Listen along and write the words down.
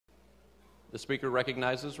The Speaker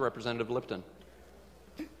recognizes Representative Lipton.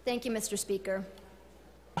 Thank you, Mr. Speaker.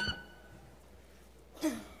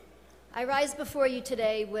 I rise before you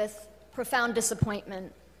today with profound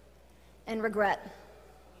disappointment and regret,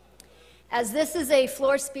 as this is a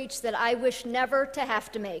floor speech that I wish never to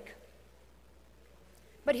have to make.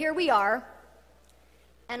 But here we are,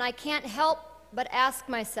 and I can't help but ask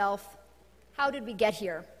myself, how did we get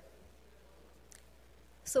here?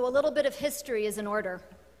 So a little bit of history is in order.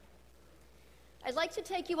 I'd like to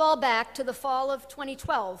take you all back to the fall of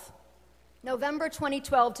 2012, November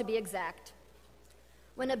 2012 to be exact,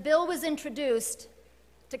 when a bill was introduced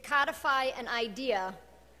to codify an idea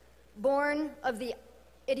born of the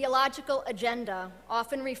ideological agenda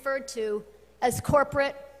often referred to as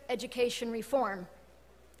corporate education reform,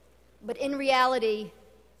 but in reality,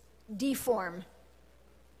 deform.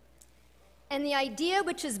 And the idea,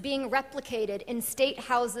 which is being replicated in state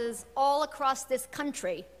houses all across this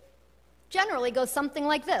country, generally goes something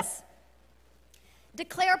like this.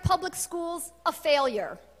 Declare public schools a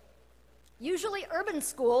failure, usually urban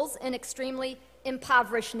schools in extremely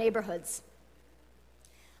impoverished neighborhoods.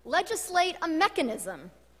 Legislate a mechanism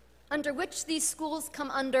under which these schools come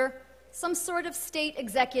under some sort of state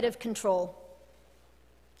executive control.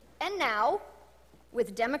 And now,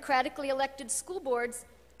 with democratically elected school boards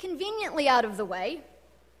conveniently out of the way,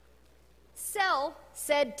 sell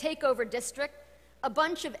said takeover district a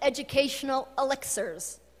bunch of educational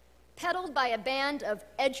elixirs peddled by a band of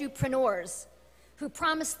edupreneurs who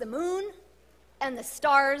promise the moon and the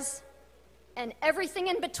stars and everything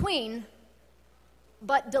in between,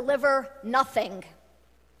 but deliver nothing.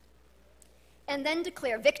 And then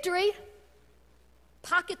declare victory,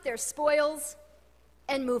 pocket their spoils,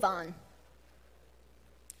 and move on.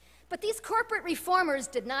 But these corporate reformers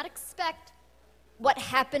did not expect what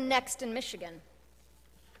happened next in Michigan.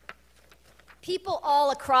 People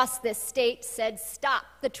all across this state said, "Stop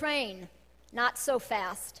the train, not so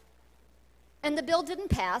fast." And the bill didn't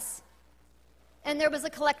pass, and there was a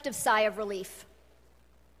collective sigh of relief.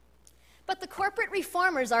 But the corporate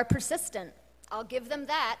reformers are persistent. I'll give them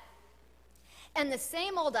that. And the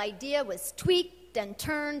same old idea was tweaked and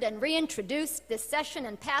turned and reintroduced this session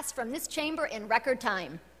and passed from this chamber in record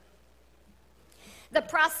time. The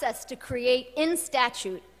process to create in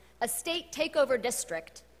statute a state takeover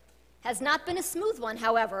district has not been a smooth one,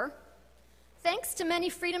 however, thanks to many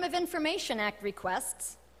Freedom of Information Act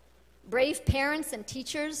requests, brave parents and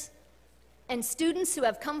teachers, and students who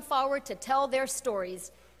have come forward to tell their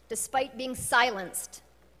stories despite being silenced,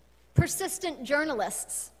 persistent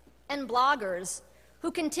journalists and bloggers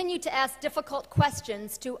who continue to ask difficult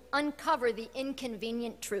questions to uncover the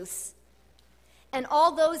inconvenient truths, and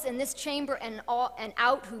all those in this chamber and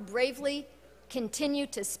out who bravely continue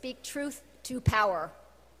to speak truth to power.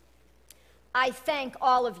 I thank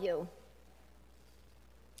all of you.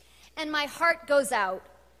 And my heart goes out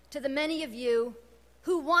to the many of you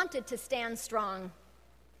who wanted to stand strong,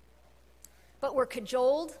 but were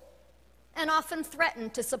cajoled and often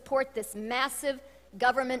threatened to support this massive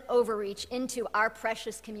government overreach into our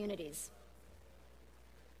precious communities.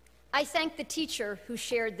 I thank the teacher who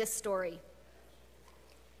shared this story.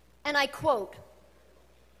 And I quote,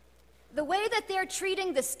 "The way that they're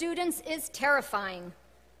treating the students is terrifying.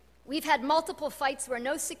 We've had multiple fights where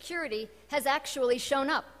no security has actually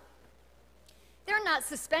shown up. They're not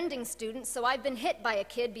suspending students, so I've been hit by a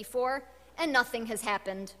kid before, and nothing has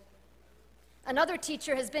happened. Another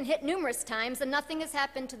teacher has been hit numerous times, and nothing has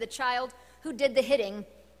happened to the child who did the hitting,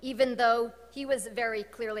 even though he was very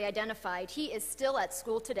clearly identified. He is still at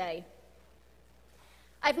school today.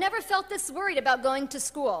 I've never felt this worried about going to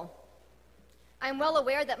school. I'm well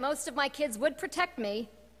aware that most of my kids would protect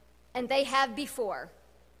me, and they have before.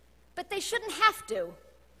 But they shouldn't have to.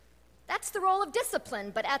 That's the role of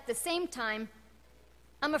discipline, but at the same time,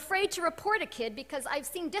 I'm afraid to report a kid because I've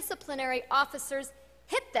seen disciplinary officers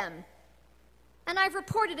hit them, and I've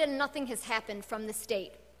reported it and nothing has happened from the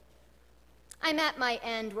state. I'm at my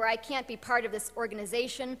end where I can't be part of this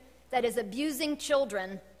organization that is abusing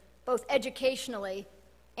children, both educationally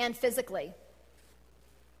and physically."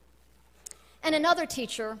 And another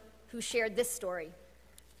teacher who shared this story.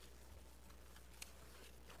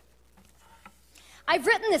 "I've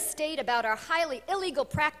written this state about our highly illegal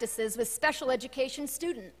practices with special education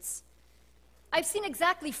students. I've seen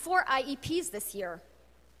exactly 4 IEPs this year.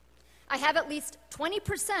 I have at least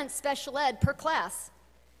 20% special ed per class,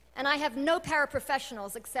 and I have no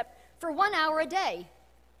paraprofessionals except for 1 hour a day.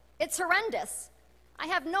 It's horrendous. I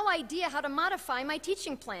have no idea how to modify my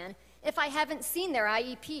teaching plan if I haven't seen their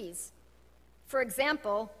IEPs. For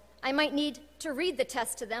example, I might need to read the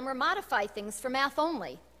test to them or modify things for math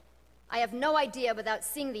only. I have no idea without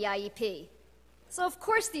seeing the IEP. So of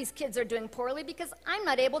course these kids are doing poorly because I'm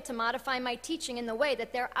not able to modify my teaching in the way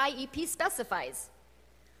that their IEP specifies.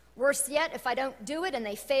 Worse yet, if I don't do it and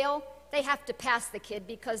they fail, they have to pass the kid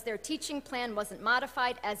because their teaching plan wasn't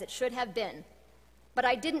modified as it should have been. But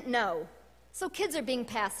I didn't know, so kids are being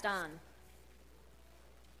passed on.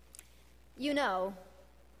 You know,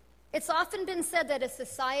 it's often been said that a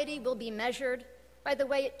society will be measured by the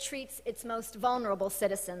way it treats its most vulnerable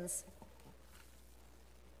citizens.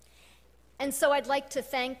 And so I'd like to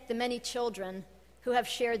thank the many children who have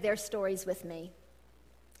shared their stories with me.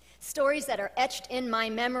 Stories that are etched in my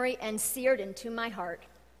memory and seared into my heart.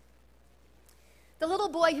 The little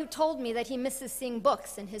boy who told me that he misses seeing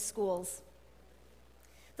books in his schools.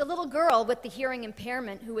 The little girl with the hearing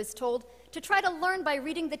impairment who was told to try to learn by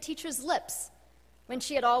reading the teacher's lips when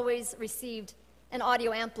she had always received an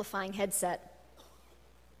audio amplifying headset.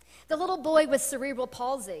 The little boy with cerebral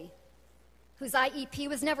palsy whose IEP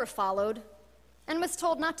was never followed and was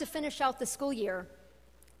told not to finish out the school year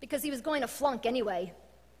because he was going to flunk anyway.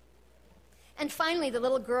 And finally, the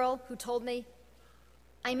little girl who told me,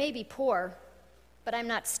 I may be poor, but I'm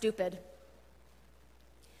not stupid.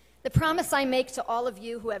 The promise I make to all of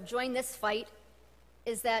you who have joined this fight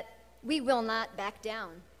is that we will not back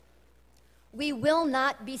down. We will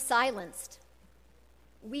not be silenced.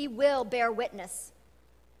 We will bear witness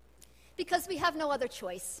because we have no other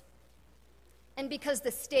choice and because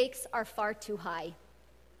the stakes are far too high.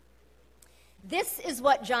 This is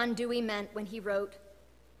what John Dewey meant when he wrote,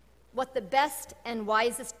 "What the best and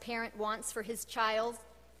wisest parent wants for his child,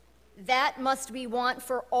 that must we want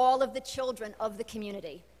for all of the children of the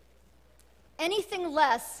community. Anything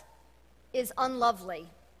less is unlovely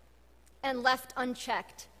and left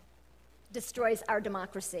unchecked destroys our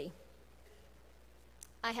democracy."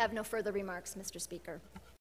 I have no further remarks, Mr. Speaker.